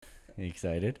You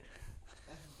excited?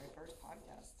 My first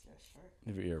podcast.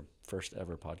 Yeah, sure. Your first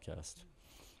ever podcast.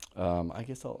 I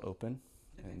guess I'll open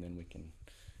and then we can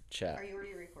chat. Are you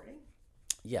already recording?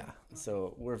 Yeah.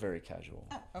 So we're very casual.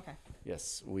 Oh, okay.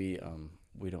 Yes, we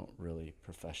don't really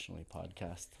professionally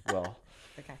podcast well.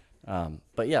 Okay.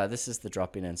 But yeah, this is the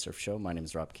Dropping In Surf Show. My name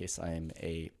is Rob Case. I am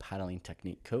a paddling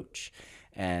technique coach,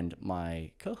 and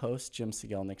my co-host Jim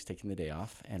Segelnick's taking the day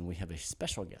off, and we have a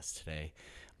special guest today,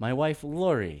 my wife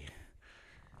Lori.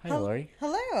 Hi, Lori.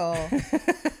 Hello.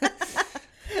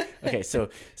 Okay, so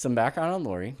some background on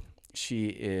Lori. She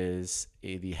is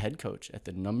the head coach at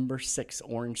the number 6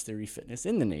 Orange Theory Fitness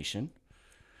in the nation.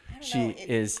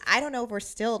 I don't know if we're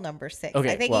still number 6.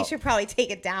 Okay, I think you should probably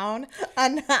take it down a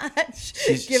notch.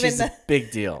 She's a big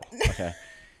deal. Okay.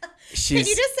 Can you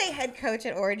just say head coach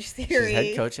at Orange Theory? She's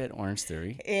head coach at Orange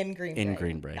Theory in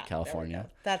Greenbrae, yeah, California.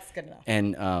 That's good enough.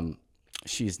 And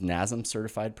she's NASM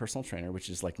certified personal trainer, which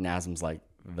is like NASM's like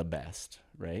the best,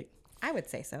 right? I would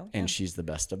say so. And she's the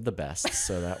best of the best,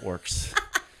 so that works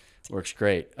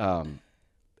great. And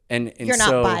you're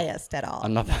not biased at all.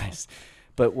 I'm not biased,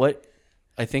 but what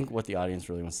the audience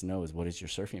really wants to know is, what is your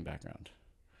surfing background?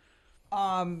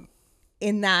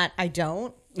 In that I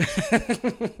don't.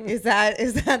 Is that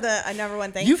the number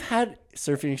one thing? You've had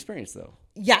surfing experience though.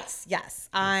 Yes.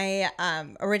 I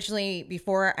originally,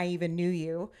 before I even knew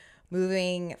you,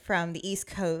 moving from the East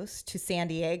Coast to San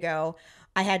Diego,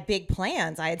 I had big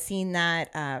plans. I had seen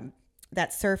that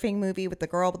surfing movie with the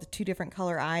girl with the 2 different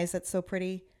color eyes that's so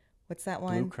pretty. What's that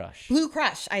one? Blue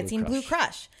Crush. I had seen Blue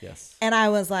Crush. Yes. And I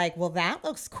was like, well, that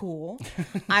looks cool.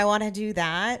 I want to do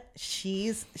that.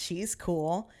 She's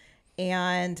cool.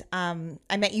 And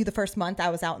I met you the first month I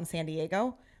was out in San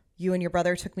Diego. You and your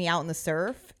brother took me out in the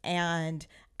surf. And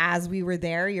as we were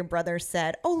there, your brother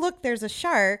said, oh, look, there's a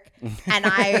shark. And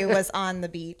I was on the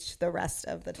beach the rest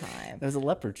of the time. There's a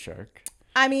leopard shark.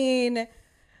 I mean,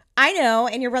 I know.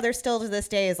 And your brother still to this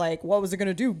day is like, what was it going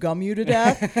to do? Gum you to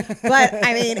death? But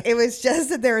I mean, it was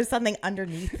just that there was something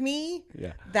underneath me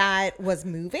that was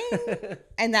moving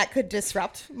and that could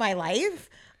disrupt my life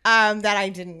that I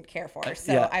didn't care for.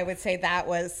 So I would say that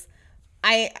was,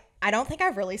 I don't think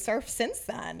I've really surfed since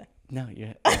then. No,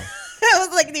 yeah. That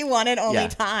was like the one and only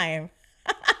time.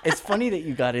 It's funny that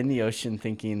you got in the ocean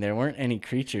thinking there weren't any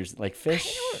creatures like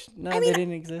fish. They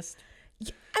didn't exist.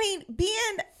 I mean,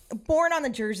 being born on the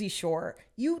Jersey Shore,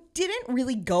 you didn't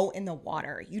really go in the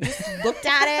water. You just looked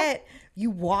at it,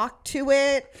 you walked to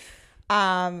it.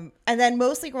 And then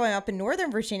mostly growing up in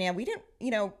Northern Virginia, we didn't,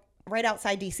 right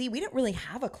outside DC, we didn't really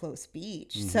have a close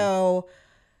beach. Mm-hmm. So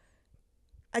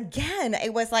again,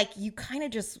 it was like you kind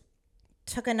of just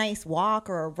took a nice walk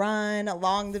or a run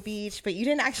along the beach, but you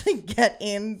didn't actually get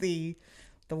in the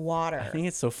water. I think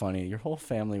it's so funny. Your whole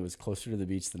family was closer to the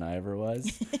beach than I ever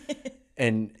was.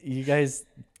 And you guys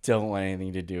don't want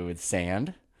anything to do with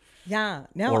sand. Yeah.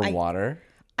 No. Or water.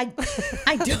 I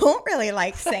don't really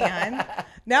like sand.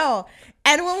 No.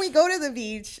 And when we go to the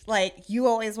beach, like, you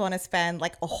always want to spend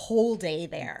like a whole day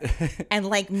there and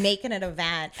like making an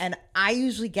event. And I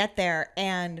usually get there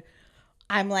and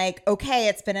I'm like, okay,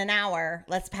 it's been an hour.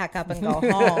 Let's pack up and go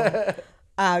home.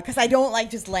 Because I don't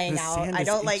like just laying out. I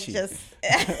don't like just,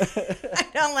 I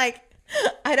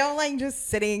don't like just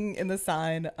sitting in the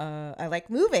sun. I like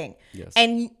moving. Yes.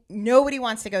 And nobody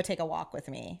wants to go take a walk with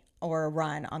me or a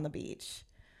run on the beach,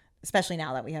 especially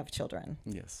now that we have children.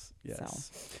 Yes.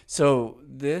 So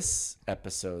this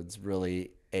episode's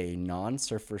really a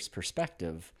non-surfer's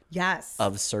perspective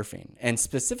of surfing, and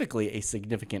specifically a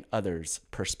significant other's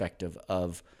perspective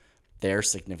of their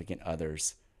significant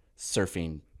other's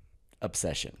surfing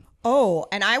obsession. Oh,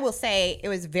 and I will say it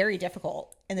was very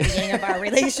difficult in the beginning of our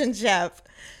relationship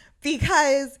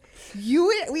because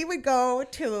we would go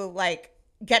to like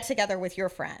get together with your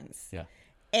friends. Yeah.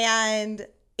 And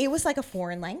it was like a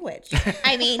foreign language.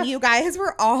 I mean, you guys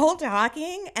were all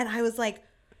talking and I was like,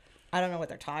 I don't know what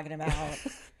they're talking about.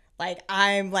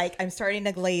 I'm starting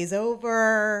to glaze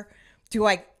over. Do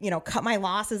I, cut my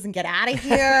losses and get out of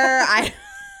here?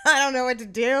 I don't know what to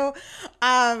do.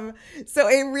 So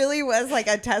it really was like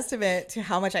a testament to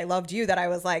how much I loved you that I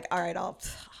was like, all right, I'll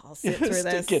sit through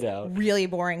this really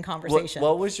boring conversation.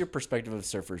 What was your perspective of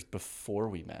surfers before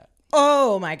we met?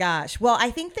 Oh my gosh. Well, I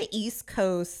think the East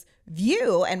Coast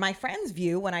view and my friend's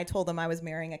view when I told them I was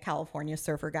marrying a California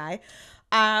surfer guy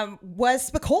was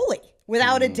Spicoli,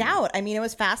 without a doubt. I mean, it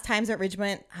was Fast Times at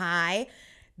Ridgemont High.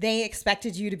 They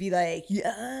expected you to be like,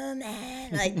 yeah,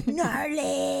 man, like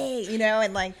gnarly,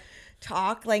 and like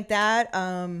talk like that.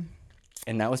 And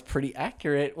that was pretty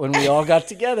accurate when we all got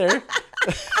together,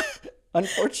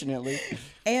 unfortunately.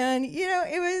 And,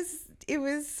 it was it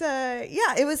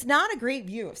was not a great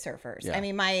view of surfers. Yeah. I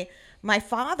mean, my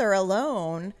father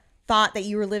alone thought that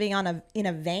you were living in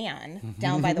a van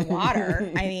down by the water.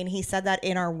 I mean, he said that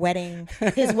in our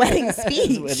his wedding speech.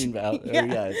 His wedding vow.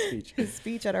 His speech. His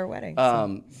speech at our wedding.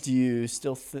 Do you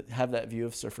still have that view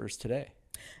of surfers today?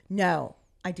 No,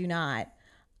 I do not.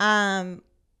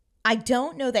 I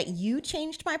don't know that you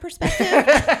changed my perspective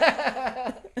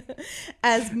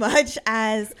as much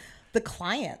as the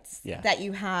clients that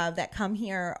you have that come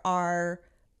here are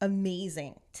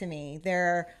amazing to me.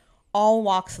 They're all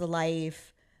walks of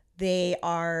life. They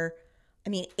are, I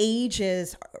mean,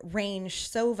 ages range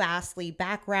so vastly,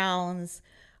 backgrounds,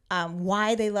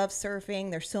 why they love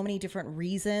surfing. There's so many different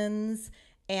reasons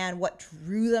and what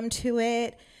drew them to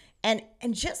it. And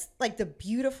just like the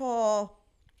beautiful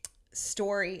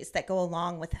stories that go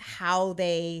along with how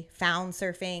they found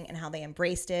surfing and how they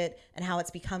embraced it and how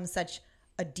it's become such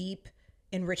a deep,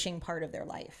 enriching part of their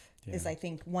life is, I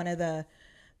think, one of the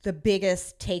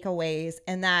biggest takeaways.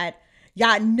 And that,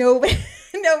 nobody's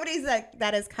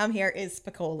that has come here is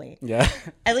Spicoli. Yeah.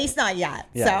 At least not yet.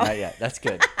 Not yet. That's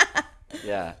good.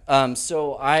 Yeah.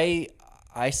 So I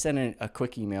sent a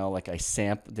quick email, like I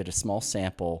did a small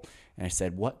sample, and I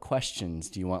said, what questions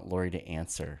do you want Lori to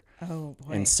answer? Oh,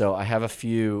 boy. And so I have a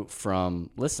few from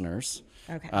listeners.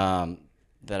 Okay.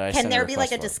 That I Can there be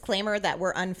like a for. Disclaimer that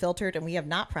we're unfiltered and we have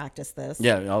not practiced this?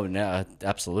 Yeah. Oh, no,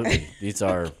 absolutely. These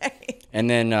are, and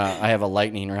then I have a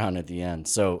lightning round at the end.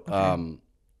 So,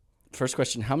 first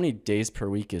question: how many days per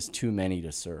week is too many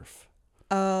to surf?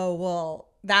 Oh, well,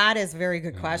 that is a very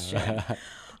good question.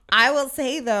 I will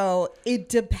say though, it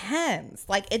depends.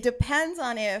 Like it depends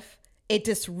on if it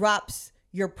disrupts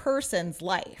your person's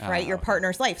life, right? Your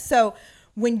partner's life. So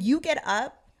when you get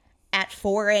up at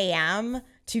 4 a.m.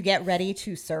 to get ready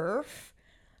to surf,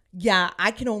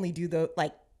 I can only do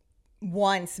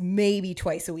once, maybe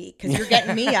twice a week because you're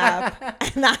getting me up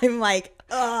and I'm like,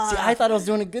 ugh. See, I thought I was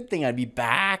doing a good thing. I'd be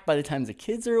back by the time the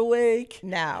kids are awake.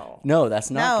 No, that's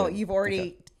not good.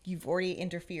 You've already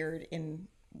interfered in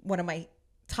one of my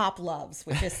top loves,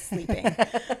 which is sleeping.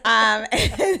 And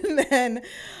then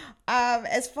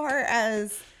as far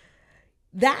as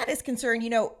that is concerned,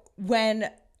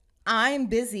 when I'm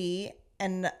busy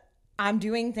and I'm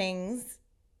doing things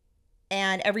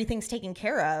and everything's taken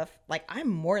care of, like I'm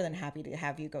more than happy to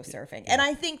have you go surfing. And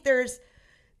I think there's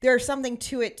something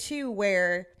to it too,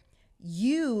 where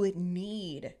you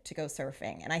need to go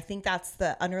surfing. And I think that's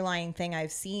the underlying thing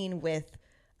I've seen with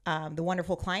the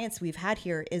wonderful clients we've had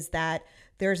here is that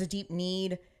there's a deep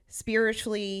need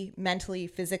spiritually, mentally,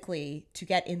 physically to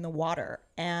get in the water.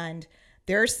 And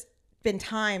there's been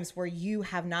times where you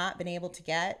have not been able to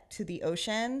get to the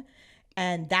ocean,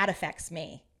 and that affects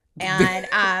me. And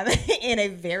in a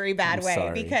very bad way,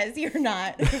 sorry. because you're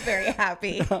not very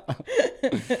happy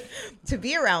to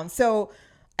be around. So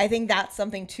I think that's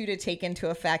something too to take into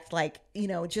effect. Like,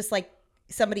 just like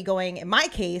somebody in my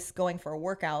case, going for a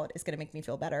workout is going to make me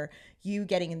feel better. You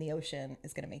getting in the ocean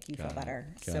is going to make you feel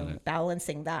better. So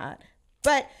balancing that.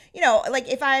 But, like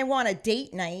if I want a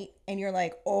date night and you're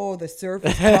like, oh, the surf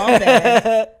is pumping.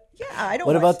 I don't.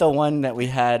 What about the one that we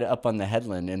had up on the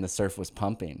headland and the surf was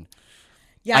pumping?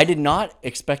 Yeah. I did not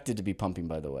expect it to be pumping,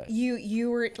 by the way. You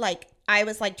were like, I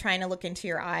was like trying to look into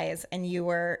your eyes and you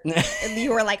were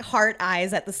like heart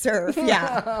eyes at the surf.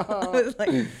 Yeah. I was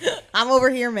like, I'm over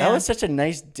here, man. That was such a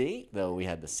nice date though. We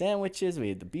had the sandwiches, we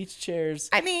had the beach chairs.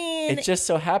 I mean, it just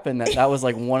so happened that was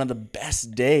like one of the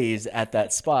best days at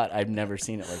that spot. I've never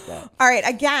seen it like that. All right.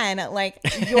 Again, like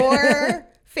your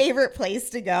favorite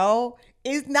place to go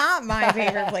is not my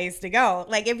favorite place to go.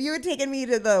 Like if you had taken me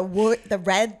to the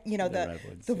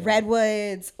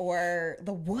redwoods or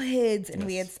the woods,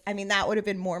 and that would have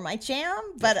been more my jam.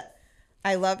 But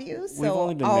I love you. So we've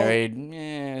only been married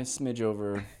a smidge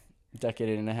over a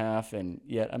decade and a half, and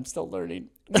yet I'm still learning.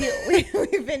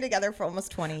 We've been together for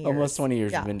almost 20 years. Almost 20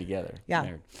 years we've been together. Yeah.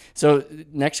 Married. So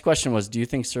next question was, do you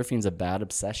think surfing's a bad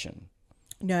obsession?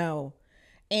 No.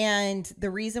 And the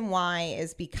reason why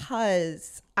is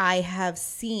because I have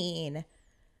seen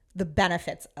the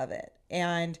benefits of it.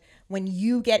 And when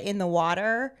you get in the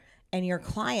water and your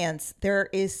clients, there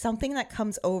is something that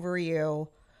comes over you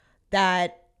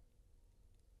that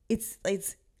it's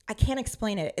I can't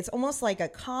explain it. It's almost like a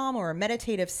calm or a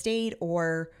meditative state,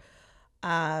 or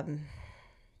I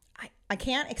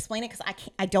can't explain it because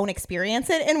I don't experience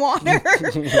it in water.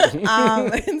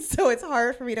 And so it's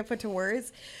hard for me to put to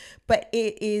words. But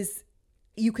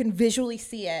you can visually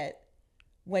see it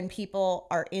when people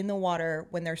are in the water,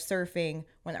 when they're surfing,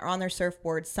 when they're on their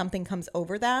surfboard, something comes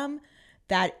over them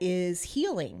that is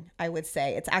healing, I would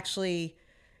say. It's actually,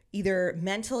 either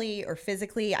mentally or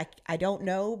physically. I don't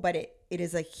know, but it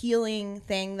is a healing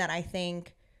thing that I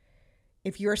think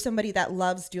if you're somebody that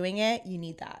loves doing it, you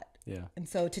need that. Yeah. And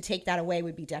so to take that away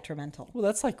would be detrimental. Well,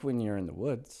 that's like when you're in the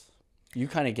woods. You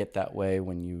kind of get that way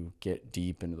when you get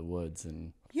deep into the woods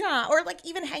and Yeah, or like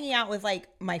even hanging out with like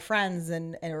my friends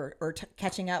or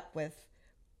catching up with,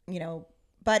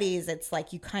 buddies. It's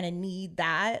like you kind of need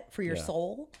that for your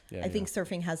soul. I think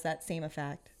surfing has that same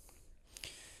effect.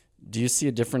 Do you see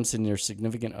a difference in your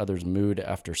significant other's mood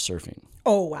after surfing?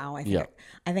 Oh wow, I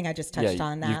think I just touched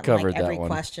on that. You covered like every that one.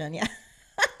 question. Yeah.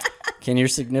 Can your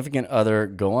significant other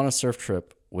go on a surf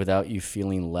trip without you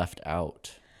feeling left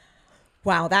out?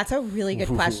 Wow, that's a really good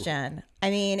question. I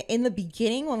mean, in the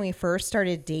beginning when we first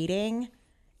started dating,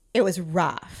 it was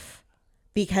rough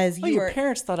because your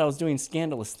parents thought I was doing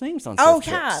scandalous things on surf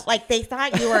trips. Like they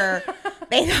thought you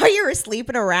were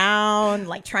sleeping around,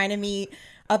 like trying to meet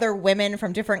other women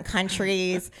from different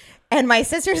countries. And my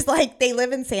sister's like, they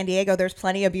live in San Diego. There's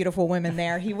plenty of beautiful women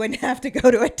there. He wouldn't have to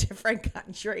go to a different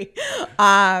country.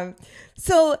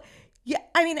 So, yeah,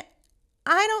 I mean,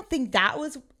 I don't think that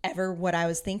was ever what I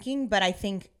was thinking. But I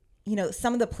think,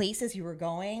 some of the places you were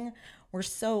going were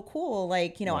so cool.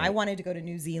 Like, right. I wanted to go to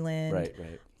New Zealand. Right.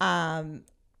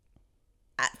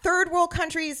 Third world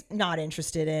countries, not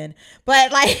interested in.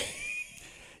 But like...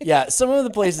 Yeah, some of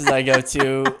the places I go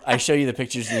to, I show you the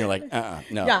pictures and you're like,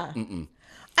 no. Yeah.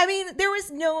 I mean, there was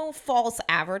no false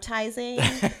advertising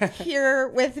here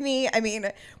with me. I mean,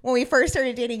 when we first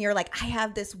started dating, you're like, I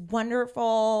have this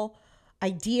wonderful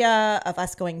idea of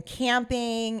us going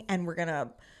camping and we're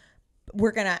gonna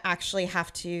actually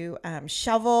have to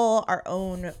shovel our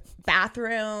own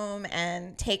bathroom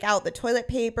and take out the toilet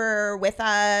paper with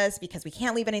us because we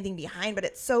can't leave anything behind, but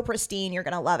it's so pristine, you're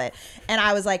gonna love it. And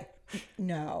I was like,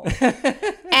 no. And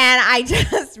I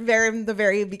just the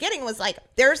very beginning was like,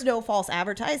 there's no false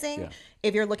advertising. Yeah.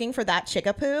 If you're looking for that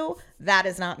chickapoo, that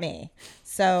is not me.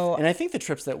 So, and I think the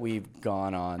trips that we've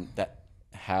gone on that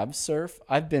have surf,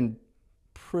 I've been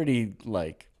pretty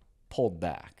like pulled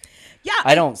back. Yeah.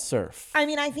 I don't surf. I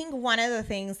mean, I think one of the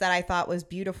things that I thought was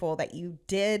beautiful that you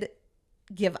did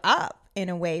give up in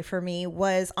a way for me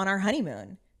was on our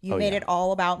honeymoon. You made it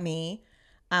all about me.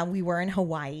 We were in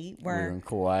Hawaii. We were in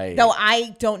Kauai. Though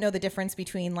I don't know the difference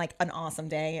between like an awesome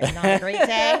day and not a great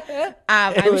day.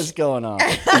 It was going on.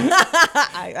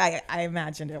 I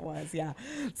imagined it was, yeah.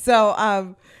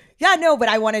 So, but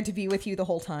I wanted to be with you the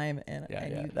whole time. And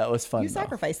that was fun. You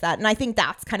sacrificed that. And I think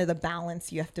that's kind of the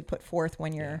balance you have to put forth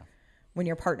when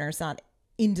your partner's not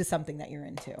into something that you're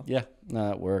into. Yeah, no,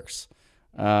 that works.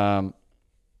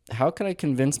 How can I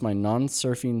convince my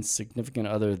non-surfing significant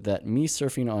other that me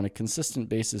surfing on a consistent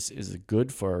basis is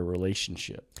good for our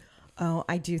relationship? Oh,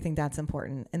 I do think that's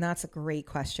important. And that's a great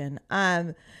question.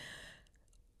 I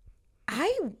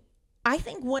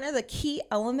think one of the key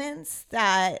elements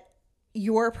that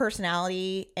your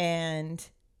personality and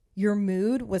your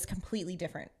mood was completely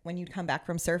different when you'd come back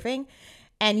from surfing.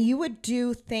 And you would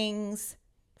do things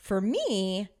for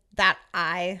me that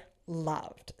I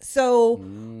loved. So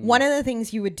one of the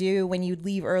things you would do when you'd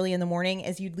leave early in the morning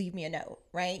is you'd leave me a note,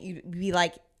 right? You'd be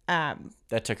like,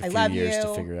 that took a few years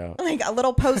to figure out. Like a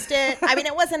little Post-it. I mean,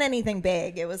 it wasn't anything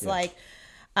big. It was like,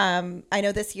 I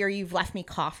know this year you've left me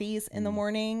coffees in the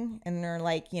morning and they're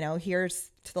like, here's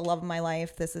to the love of my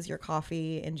life. This is your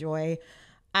coffee. Enjoy.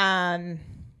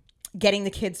 Getting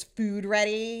the kids food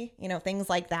ready, things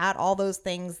like that. All those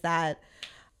things that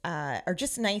are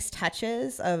just nice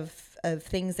touches of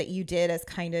things that you did as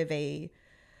kind of a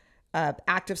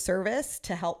act of service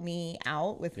to help me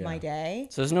out with my day.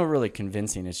 So there's no really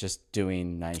convincing. It's just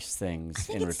doing nice things I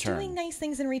think in it's return. doing nice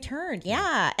things in return.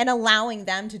 Yeah. And allowing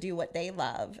them to do what they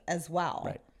love as well.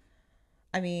 Right.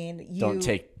 I mean, don't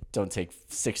take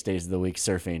 6 days of the week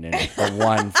surfing and the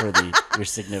one for your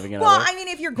significant other. Well, I mean,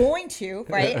 if you're going to,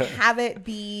 right, have it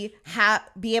be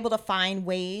able to find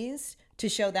ways to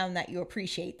show them that you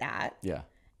appreciate that. Yeah.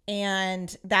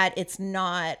 And that it's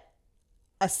not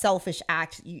a selfish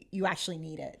act. You actually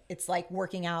need it. It's like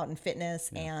working out and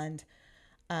fitness and,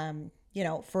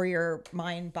 for your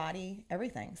mind, body,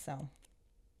 everything. So.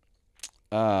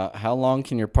 How long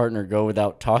can your partner go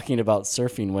without talking about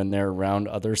surfing when they're around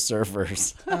other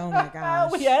surfers? Oh my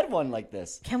gosh. We had one like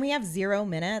this. Can we have 0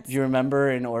 minutes? Do you remember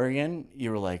in Oregon,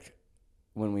 you were like,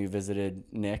 when we visited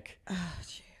Nick? Oh,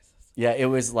 Jesus. Yeah, it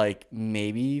was like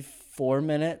maybe 4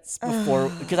 minutes before,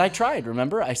 because I tried,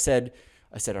 remember? I said,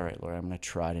 all right, Laura, I'm going to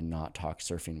try to not talk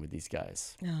surfing with these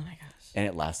guys. Oh my gosh. And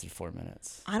it lasted 4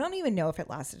 minutes. I don't even know if it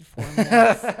lasted 4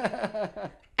 minutes.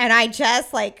 And I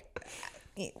just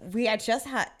we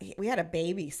had a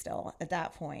baby still at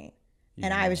that point.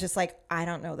 And I was just like, I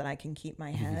don't know that I can keep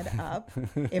my head up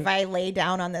if I lay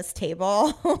down on this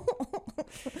table.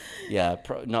 Yeah,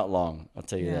 not long. I'll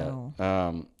tell you No.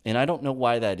 that. And I don't know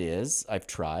why that is. I've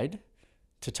tried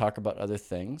to talk about other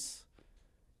things,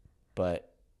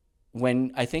 but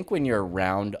I think when you're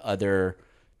around other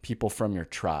people from your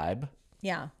tribe,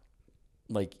 Yeah.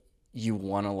 like you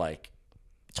want to like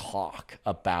talk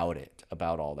about it,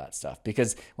 about all that stuff.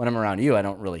 Because when I'm around you, I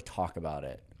don't really talk about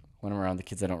it. When I'm around the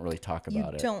kids, I don't really talk You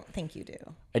about it. don't think you do.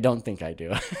 I don't think I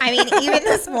do. I mean, even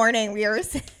this morning we were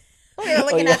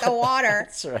looking at the water.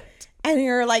 That's right. And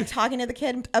you're like talking to the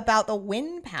kid about the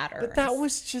wind patterns. But that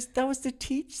was to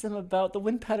teach them about the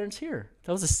wind patterns here.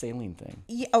 That was a saline thing.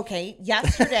 Okay.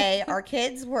 Yesterday, our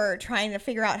kids were trying to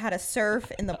figure out how to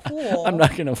surf in the pool. I'm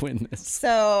not going to win this.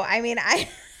 So, I mean, I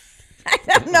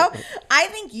don't know. I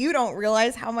think you don't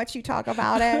realize how much you talk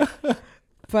about it.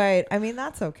 But, I mean,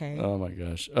 that's okay. Oh, my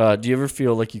gosh. Do you ever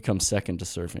feel like you come second to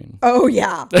surfing? Oh,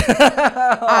 yeah.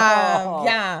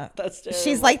 Yeah. That's terrible.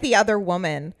 She's like the other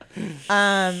woman.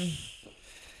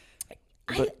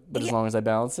 But as long as I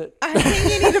balance it. I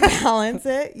think you need to balance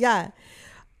it. Yeah.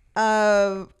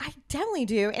 I definitely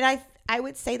do. And I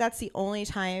would say that's the only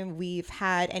time we've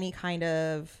had any kind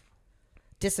of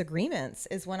disagreements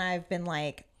is when I've been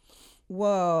like,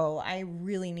 whoa, I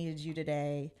really needed you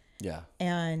today. Yeah.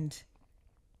 And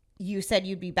you said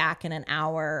you'd be back in an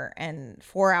hour, and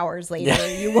 4 hours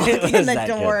later you walked in the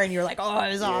door and you're like, oh,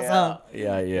 it was awesome.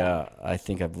 Yeah. I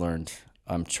think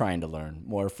I'm trying to learn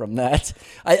more from that.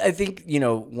 I think,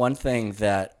 one thing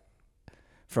that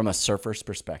from a surfer's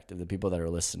perspective, the people that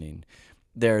are listening,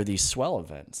 there are these swell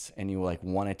events and you like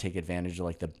want to take advantage of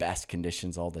like the best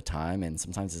conditions all the time. And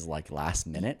sometimes it's like last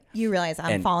minute. You realize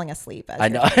I'm falling asleep as I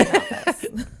you're know. talking about this.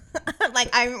 Like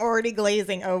I'm already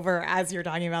glazing over as you're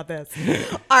talking about this.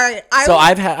 All right.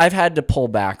 I've had to pull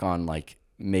back on like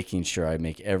making sure I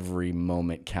make every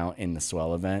moment count in the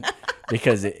swell event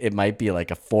because it might be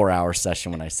like a 4-hour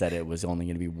session when I said it was only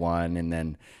going to be one, and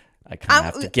then I kind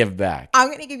of have to give back. I'm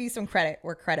going to give you some credit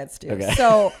where credit's due. Okay.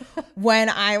 So when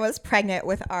I was pregnant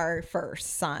with our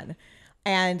first son,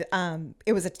 and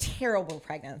it was a terrible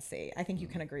pregnancy. I think you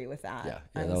can agree with that. Yeah,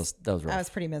 that was rough. I was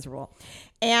pretty miserable.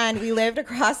 And we lived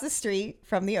across the street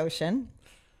from the ocean.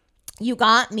 You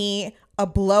got me a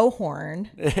blowhorn.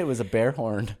 It was a bear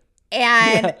horn.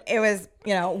 And it was,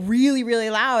 really, really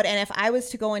loud. And if I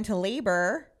was to go into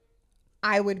labor,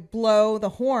 I would blow the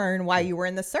horn while you were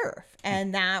in the surf.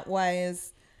 And that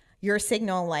was your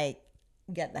signal, like,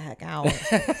 get the heck out.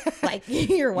 Like,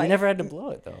 your wife. We never had to blow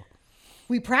it, though.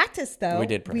 We practiced, though. We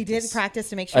did practice. We did practice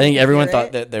to make sure. I think everyone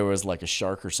thought that there was like a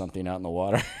shark or something out in the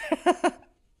water.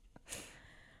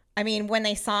 I mean, when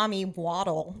they saw me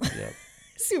waddle, Yep.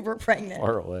 super pregnant,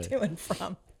 Far away. to and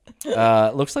from.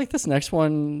 Looks like this next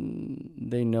one,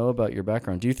 they know about your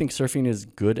background. Do you think surfing is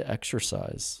good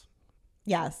exercise?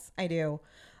 Yes, I do.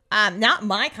 Not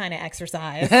my kind of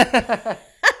exercise.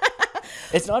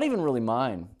 It's not even really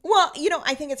mine. Well,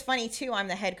 I think it's funny too. I'm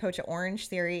the head coach at Orange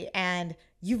Theory, and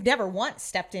you've never once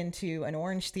stepped into an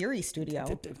Orange Theory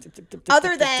studio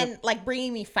other than like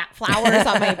bringing me flowers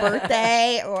on my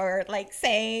birthday or like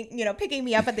saying, picking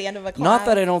me up at the end of a class. Not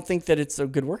that I don't think that it's a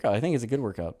good workout. I think it's a good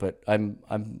workout, but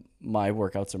my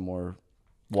workouts are more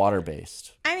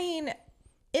water-based. I mean,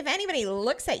 if anybody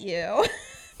looks at you,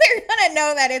 they're gonna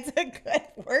know that it's a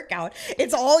good workout.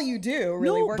 It's all you do,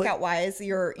 really, workout wise.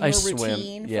 Your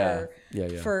routine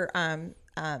for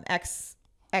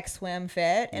X Swim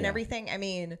Fit and everything. I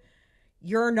mean,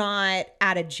 you're not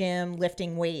at a gym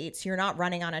lifting weights. You're not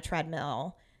running on a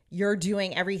treadmill. You're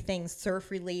doing everything surf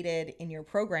related in your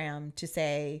program to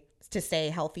stay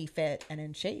healthy, fit, and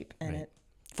in shape. And right.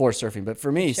 For surfing, but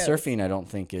for me, shows. surfing I don't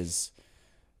think is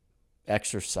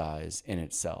exercise in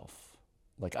itself.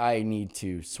 Like I need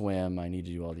to swim, I need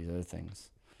to do all these other things.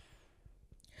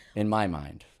 In my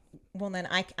mind. Well, then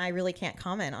I really can't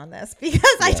comment on this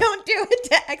because I don't do it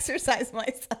to exercise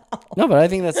myself. No, but I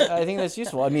think that's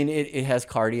useful. I mean, it has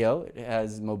cardio, it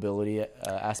has mobility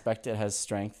aspect, it has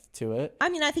strength to it. I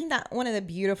mean, I think that one of the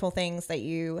beautiful things that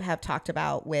you have talked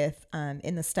about with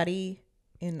in the study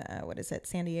in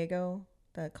San Diego,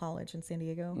 the college in San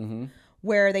Diego,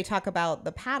 where they talk about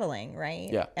the paddling, right?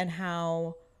 Yeah, and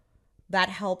how that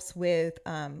helps with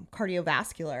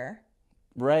cardiovascular.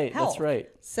 Right, health. That's right.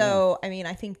 So, I mean,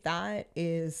 I think that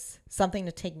is something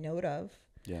to take note of.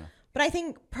 Yeah. But I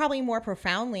think probably more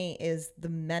profoundly is the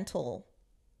mental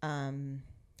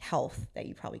health that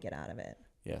you probably get out of it.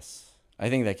 Yes. I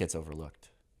think that gets overlooked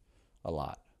a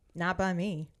lot. Not by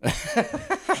me.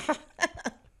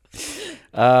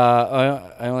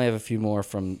 I only have a few more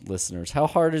from listeners. How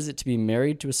hard is it to be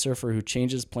married to a surfer who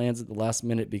changes plans at the last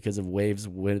minute because of waves,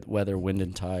 weather, wind,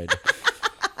 and tide?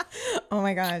 Oh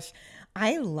my gosh.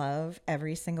 I love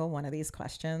every single one of these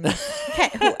questions.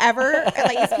 Whoever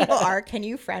like these people are, can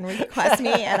you friend request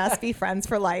me and us be friends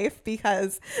for life?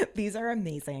 Because these are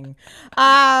amazing.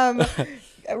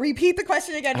 Repeat the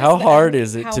question again. How hard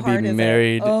is it to be hard is it?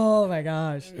 married Oh my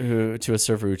gosh. to a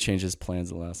surfer who changes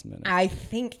plans at the last minute? I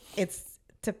think it's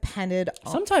dependent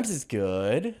Sometimes it's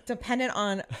good.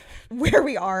 on where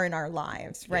we are in our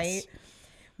lives, right? Yes.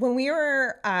 When we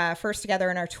were first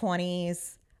together in our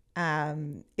 20s,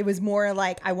 it was more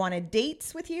like I wanted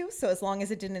dates with you, so as long as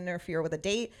it didn't interfere with a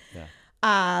date.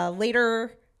 Yeah.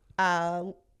 Later,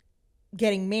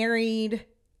 getting married,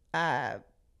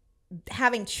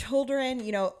 having children,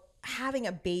 having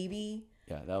a baby.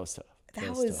 Yeah, that was tough.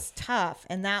 That was tough.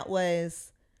 And that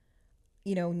was,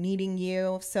 needing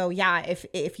you. So yeah,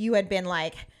 if you had been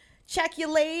like, check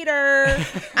you later,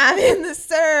 I'm in the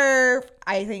surf,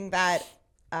 I think that,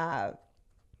 so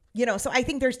I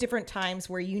think there's different times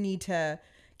where you need to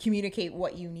communicate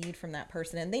what you need from that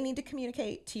person, and they need to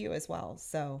communicate to you as well.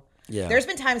 So Yeah. there's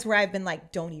been times where I've been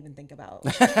like, don't even think about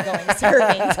going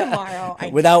surfing tomorrow.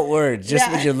 Without words, just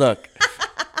with your look.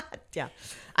 Yeah.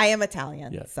 I am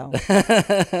Italian. Yeah. So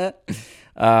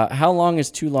How long is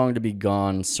too long to be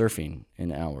gone surfing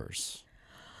in hours?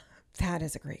 that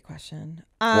is a great question.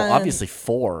 Well, obviously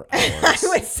 4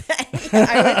 hours.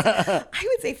 I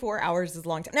would say 4 hours is a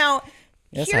long time. Now,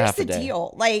 That's a here's half a the day.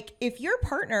 deal. Like, if your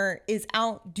partner is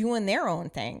out doing their own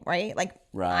thing, right? Like,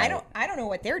 Right. I don't know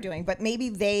what they're doing, but maybe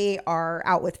they are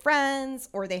out with friends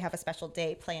or they have a special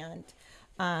day planned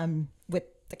with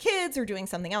the kids or doing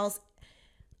something else.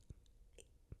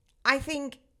 I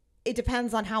think it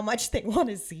depends on how much they want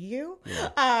to see you.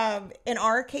 Yeah. In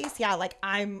our case, yeah, like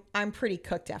I'm pretty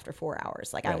cooked after 4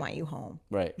 hours. Like I Right. want you home.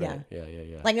 Right. Yeah. Right.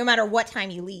 Yeah. Like no matter what time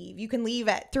you leave, you can leave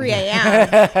at 3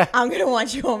 a.m. I'm going to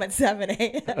want you home at 7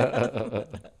 a.m.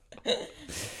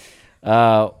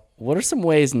 What are some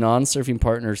ways non-surfing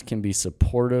partners can be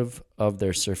supportive of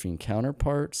their surfing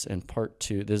counterparts? And part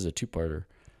 2, this is a 2-parter.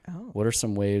 Oh. What are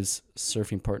some ways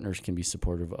surfing partners can be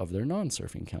supportive of their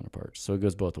non-surfing counterparts? So it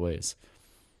goes both ways.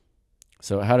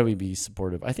 So how do we be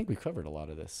supportive? I think we covered a lot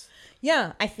of this.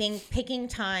 Yeah, I think picking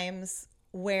times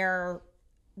where,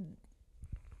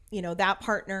 that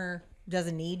partner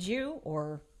doesn't need you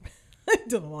or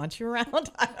doesn't want you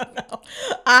around. I don't know.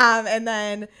 And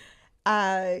then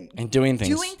And doing things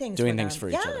for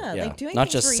for them. each other. Yeah, like doing not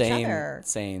things just for each other.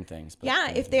 saying things. But Yeah, doing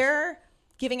if things. they're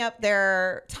giving up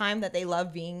their time that they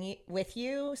love being with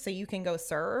you so you can go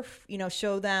surf,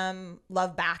 show them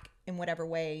love back in whatever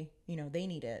way, they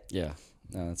need it. Yeah,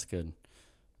 no, that's good.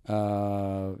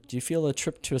 Do you feel a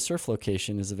trip to a surf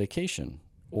location is a vacation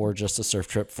or just a surf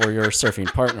trip for your surfing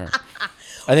partner?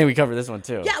 I think we covered this one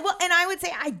too. Yeah, well, and I would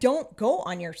say I don't go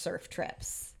on your surf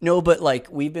trips. No, but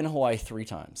like we've been to Hawaii 3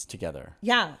 times together.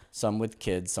 Yeah. Some with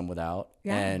kids, some without.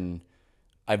 Yeah. And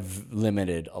I've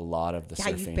limited a lot of the Yeah,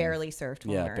 surfing. you barely surfed.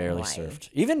 When we were in barely Hawaii. surfed.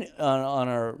 Even on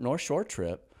our North Shore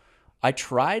trip, I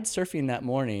tried surfing that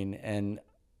morning and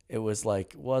it was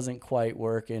like, wasn't quite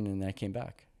working and I came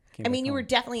back. I mean, you were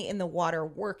definitely in the water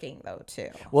working though too.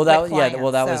 Well, with that clients,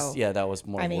 that was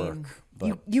more I mean, work.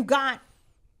 But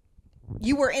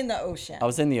you were in the ocean, I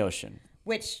was in the ocean,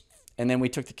 which and then we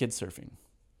took the kids surfing.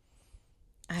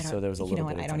 I don't. So there was a little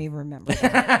bit of I time. don't even remember.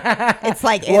 That. It's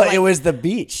like Well, it was the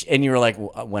beach, and you were like,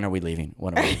 "When are we leaving?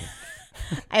 When are we leaving?"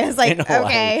 I was like, in Hawaii.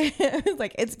 okay. I was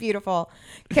like, it's beautiful.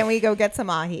 Can we go get some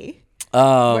ahi?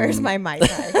 Um, Where's my Mai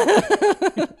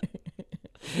Tai?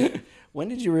 When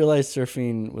did you realize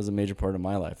surfing was a major part of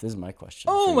my life? This is my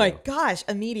question. Oh for my you. gosh!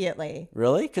 Immediately.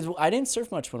 Really? Because I didn't surf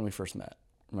much when we first met.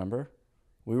 Remember?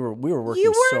 We were working You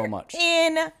were so much.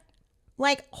 in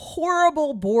like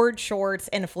horrible board shorts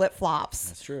and flip flops.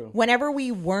 That's true. Whenever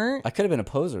we weren't. I could have been a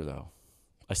poser though.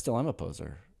 I still am a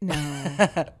poser. No.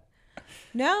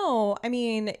 No. I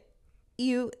mean,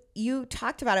 you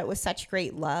talked about it with such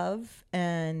great love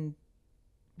and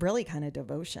really kind of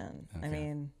devotion. Okay. I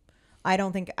mean, I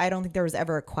don't think there was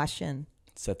ever a question.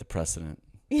 Set the precedent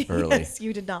early. Yes,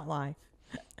 you did not lie.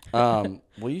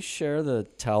 Will you share the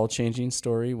towel changing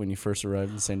story when you first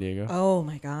arrived in San Diego? Oh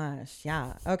my gosh.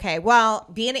 Yeah. Okay. Well,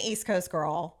 being an East Coast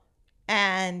girl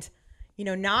and,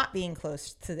 not being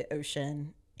close to the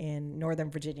ocean in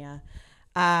Northern Virginia,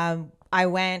 I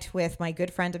went with my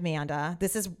good friend Amanda.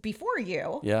 This is before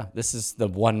you. Yeah, this is the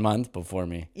 1 month before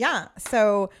me. Yeah.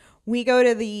 So we go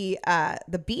to the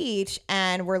beach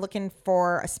and we're looking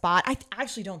for a spot. I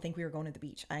actually don't think we were going to the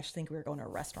beach. I actually think we were going to a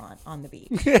restaurant on the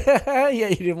beach. Yeah, you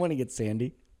didn't want to get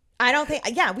sandy. I don't think,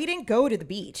 yeah, we didn't go to the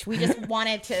beach. We just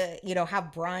wanted to,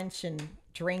 have brunch and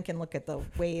drink and look at the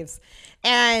waves.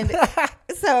 And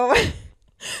so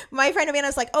my friend Amanda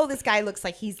was like, oh, this guy looks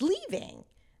like he's leaving.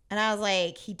 And I was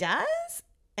like, he does?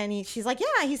 And she's like,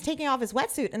 yeah, he's taking off his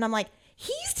wetsuit. And I'm like,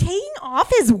 he's taking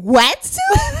off his wetsuit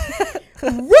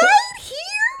right here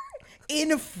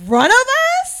in front of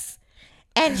us?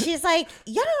 And she's like,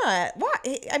 yeah, what?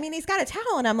 I mean, he's got a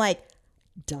towel. And I'm like,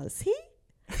 does he?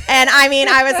 And I mean,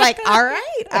 I was like, all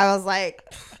right. I was like,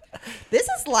 this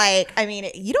is like, I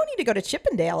mean, you don't need to go to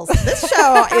Chippendales. This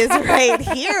show is right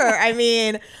here. I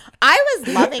mean, I was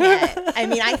loving it. I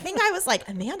mean, I think I was like,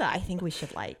 Amanda, I think we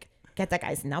should like get that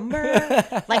guy's number.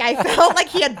 Like, I felt like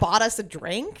he had bought us a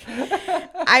drink.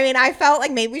 I mean, I felt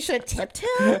like maybe we should have tipped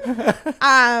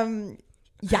him.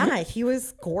 Yeah, he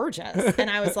was gorgeous. And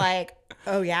I was like,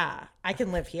 oh yeah, I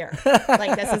can live here.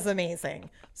 Like, this is amazing.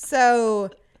 So,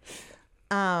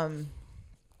 yeah,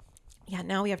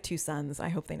 now we have 2 sons. I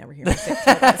hope they never hear me tell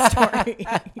that story.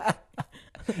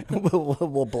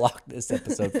 We'll block this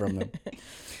episode from them.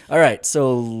 All right,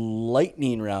 so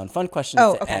lightning round. Fun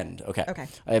questions to end. Okay.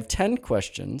 I have 10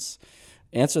 questions.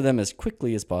 Answer them as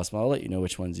quickly as possible. I'll let you know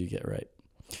which ones you get right.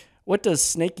 What does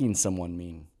snaking someone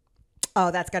mean? Oh,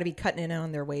 that's got to be cutting in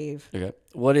on their wave. Okay.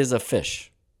 What is a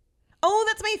fish? Oh,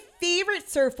 that's my favorite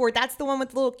surfboard. That's the one with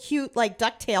the little cute like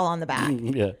ducktail on the back.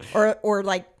 Yeah. Or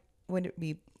like, would it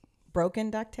be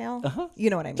broken ducktail? Uh-huh. You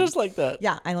know what I mean? Just like that.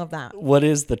 Yeah, I love that. What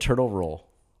is the turtle roll?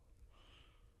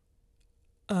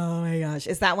 Oh my gosh.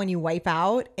 Is that when you wipe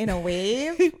out in a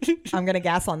wave? I'm going to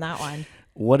guess on that one.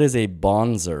 What is a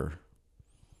bonzer?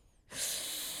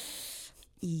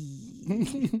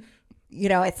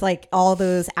 It's like all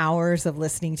those hours of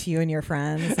listening to you and your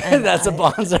friends. And That's a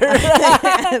bonzer.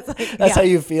 That's how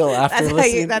you feel after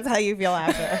listening. That's how you feel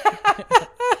after.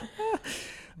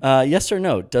 Yes or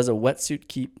no? Does a wetsuit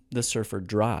keep the surfer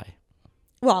dry?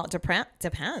 Well, it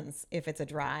depends if it's a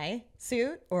dry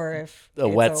suit or if a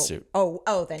wetsuit.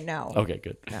 Oh, then no. Okay,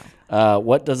 good. No.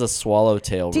 What does a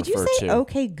swallowtail refer to? Did you say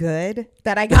okay, good?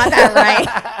 That I got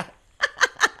that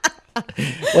right.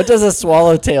 What does a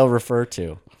swallowtail refer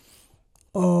to?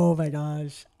 Oh my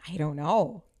gosh, I don't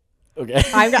know. Okay,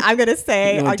 I'm gonna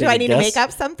say. Do I need to make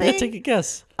up something? Yeah, take a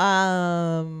guess.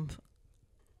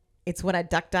 It's when a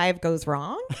duck dive goes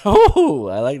wrong. Oh,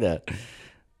 I like that.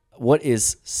 What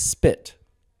is spit?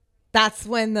 That's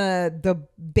when the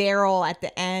barrel at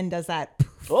the end does that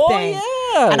Oh thing.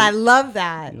 yeah, And I love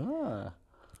that. Yeah.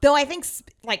 Though I think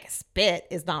spit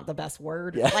is not the best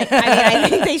word. Yeah. Like I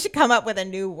think they should come up with a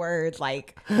new word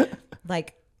like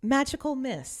magical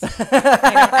mist. I don't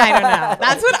know.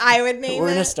 That's what I would name it. We're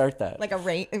gonna start that. Like a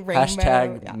rainbow.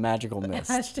 Hashtag magical mist.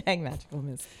 Hashtag magical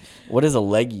mist. What is a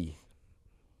leggy?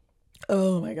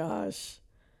 Oh my gosh.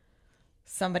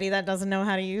 Somebody that doesn't know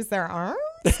how to use their arms?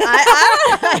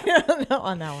 I don't know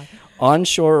on that one.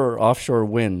 Onshore or offshore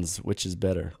winds, which is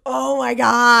better? Oh my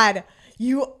God.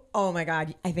 Oh my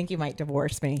God. I think you might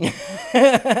divorce me.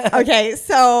 Okay.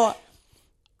 So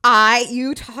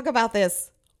you talk about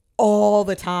this all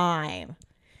the time.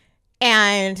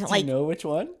 And Do you know which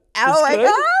one? Oh my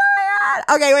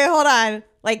God. Okay, wait, hold on.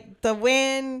 Like the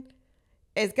wind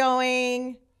is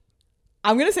going,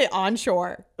 I'm going to say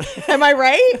onshore. Am I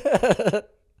right?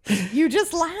 You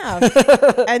just laughed.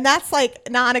 And that's like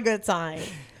not a good sign.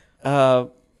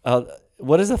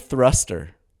 What is a thruster?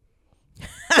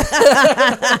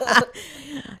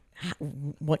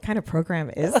 What kind of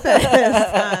program is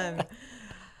this?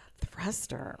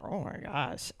 Thruster. Oh my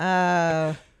gosh.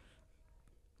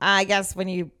 I guess when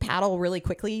you paddle really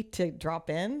quickly to drop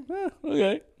in.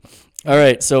 Okay. All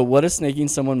right. So what does snaking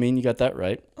someone mean? You got that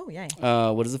right. Oh, yay.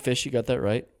 What is a fish? You got that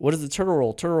right. What is the turtle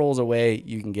roll? Turtle roll is a way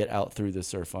you can get out through the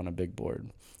surf on a big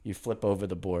board. You flip over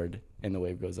the board and the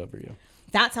wave goes over you.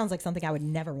 That sounds like something I would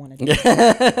never want to do.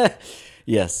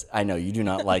 Yes, I know. You do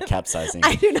not like capsizing.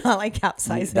 I do not like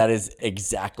capsizing. That is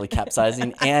exactly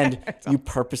capsizing. And you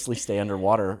purposely stay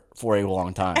underwater for a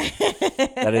long time.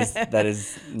 That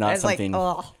is not something.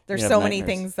 Like, there's so many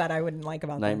things that I wouldn't like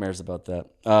about nightmares about that.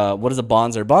 What is a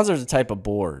bonzer? Bonzer is a type of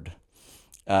board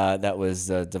that was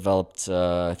developed.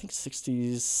 I think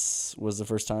 60s was the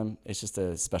first time. It's just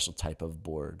a special type of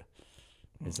board.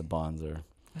 It's a bonzer.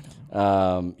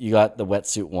 You got the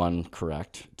wetsuit one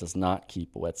correct. It does not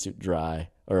keep a wetsuit dry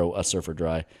or a surfer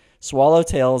dry.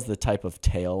 Swallowtail is the type of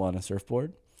tail on a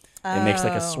surfboard. It makes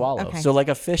like a swallow. Okay. So like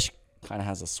a fish kind of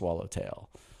has a swallowtail.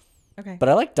 Okay. But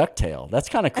I like ducktail. That's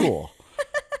kind of cool.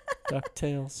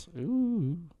 Ducktails.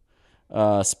 Ooh.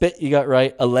 Spit, you got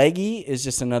right. A leggy is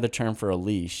just another term for a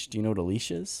leash. Do you know what a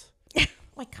leash is?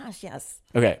 my gosh, yes.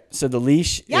 Okay, so the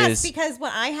leash Yes, is because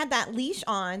when I had that leash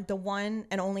on, the one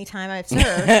and only time I've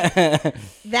surfed,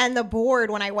 then the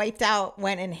board, when I wiped out,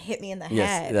 went and hit me in the yes,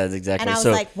 head. that's exactly. And I was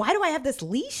so like, why do I have this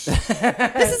leash? This is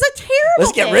a terrible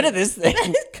let's get thing. rid of this thing.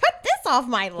 Cut this off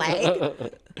my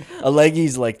leg. A leggy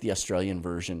is like the Australian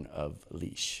version of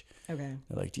leash. Okay.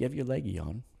 They're like, do you have your leggy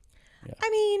on? I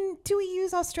mean, do we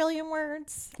use Australian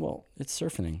words? Well, it's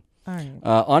surfing. All right.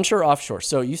 Onshore, offshore.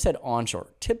 So you said onshore.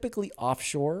 Typically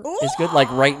offshore is good.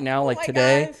 Like right now, like my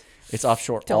today, gosh. it's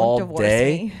offshore Don't all divorce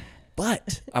day. me.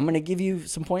 But I'm going to give you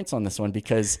some points on this one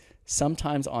because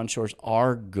sometimes onshores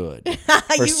are good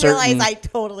for You certain realize I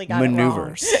totally got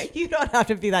maneuvers. it wrong. You don't have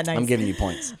to be that nice. I'm giving you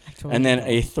points. totally And then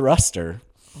a thruster.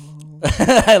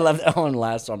 I love that one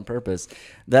last on purpose.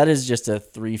 That is just a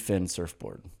 3-fin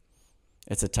surfboard.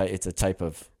 It's a type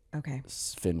of Okay.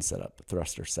 fin setup,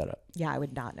 thruster setup. Yeah, I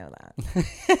would not know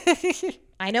that.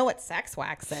 I know what sex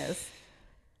wax is.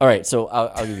 All right, so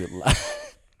I'll give you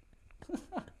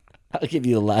I'll give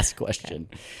you the last question.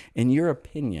 Okay. In your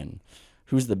opinion,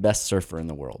 who's the best surfer in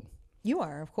the world? You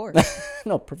are, of course.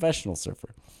 No, professional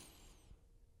surfer.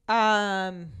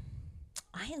 I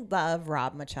love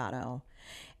Rob Machado.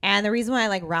 And the reason why I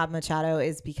like Rob Machado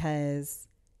is because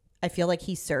I feel like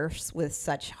he surfs with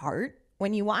such heart.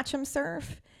 When you watch him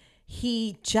surf,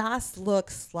 he just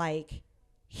looks like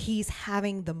he's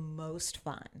having the most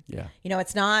fun. Yeah. You know,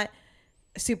 it's not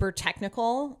super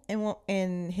technical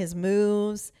in his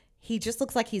moves. He just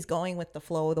looks like he's going with the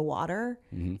flow of the water.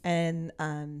 Mm-hmm.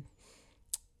 And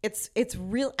it's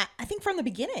real. I think from the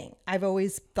beginning, I've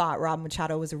always thought Rob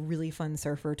Machado was a really fun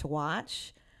surfer to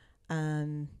watch.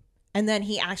 And then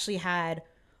he actually had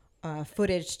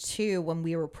footage too when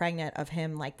we were pregnant of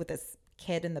him like with this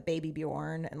kid and the baby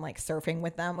Bjorn and like surfing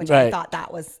with them, which right. I thought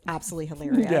that was absolutely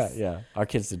hilarious. Yeah. Our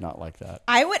kids did not like that.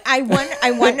 I wonder.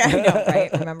 I know,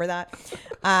 right? Remember that?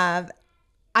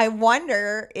 I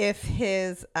wonder if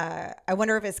his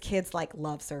kids like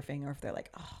love surfing or if they're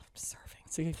like, oh, surfing.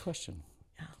 It's a good question.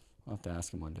 Yeah. I'll have to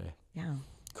ask him one day. Yeah.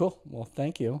 Cool. Well,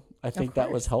 thank you. I think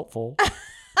that was helpful.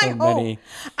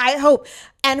 I hope.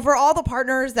 And for all the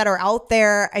partners that are out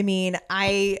there, I mean,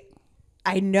 I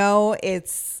know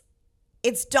it's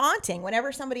daunting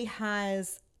whenever somebody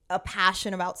has a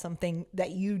passion about something that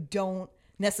you don't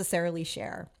necessarily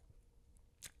share.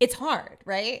 It's hard,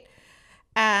 right?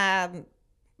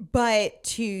 But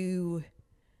to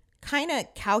kind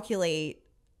of calculate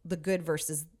the good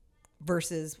versus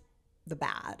the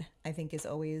bad, I think is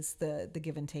always the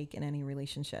give and take in any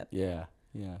relationship. Yeah.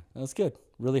 That was good.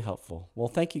 Really helpful. Well,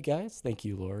 thank you guys. Thank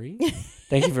you, Lori.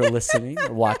 Thank you for listening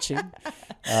or watching.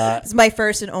 This is my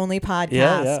first and only podcast.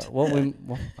 Yeah. Well,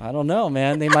 I don't know,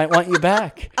 man. They might want you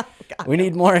back. We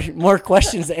need more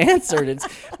questions answered.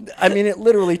 It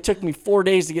literally took me 4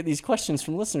 days to get these questions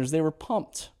from listeners. They were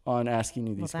pumped on asking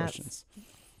you these questions.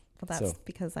 Well, that's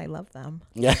because I love them.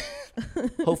 Yeah.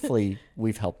 Hopefully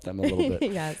we've helped them a little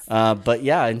bit. Yes. But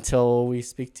yeah, until we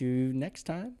speak to you next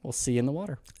time, we'll see you in the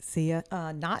water. See ya.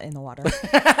 Not in the water.